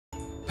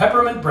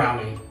Peppermint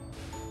Brownie.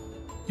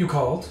 You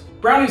called?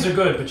 Brownies are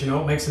good, but you know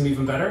what makes them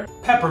even better?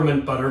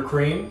 Peppermint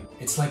Buttercream.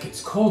 It's like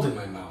it's cold in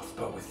my mouth,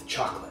 but with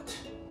chocolate.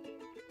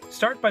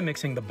 Start by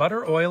mixing the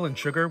butter, oil, and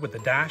sugar with the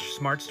Dash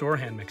SmartStore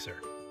Hand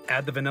Mixer.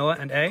 Add the vanilla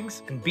and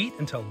eggs and beat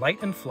until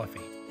light and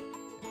fluffy.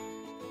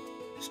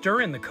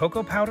 Stir in the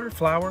cocoa powder,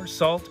 flour,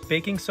 salt,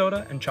 baking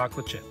soda, and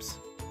chocolate chips.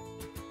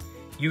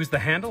 Use the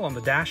handle on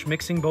the Dash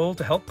mixing bowl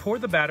to help pour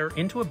the batter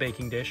into a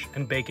baking dish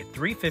and bake at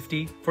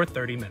 350 for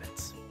 30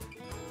 minutes.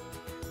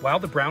 While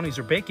the brownies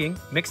are baking,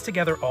 mix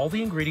together all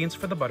the ingredients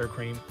for the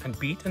buttercream and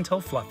beat until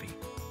fluffy.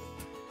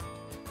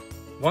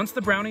 Once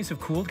the brownies have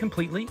cooled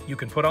completely, you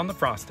can put on the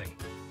frosting.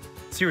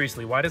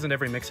 Seriously, why doesn't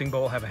every mixing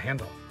bowl have a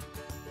handle?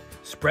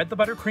 Spread the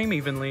buttercream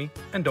evenly,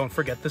 and don't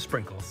forget the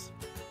sprinkles.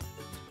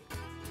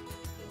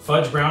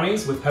 Fudge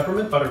brownies with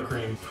peppermint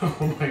buttercream.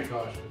 Oh my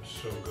gosh, it's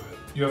so good.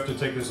 You have to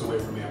take this away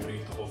from me. I'm gonna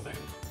eat the whole thing.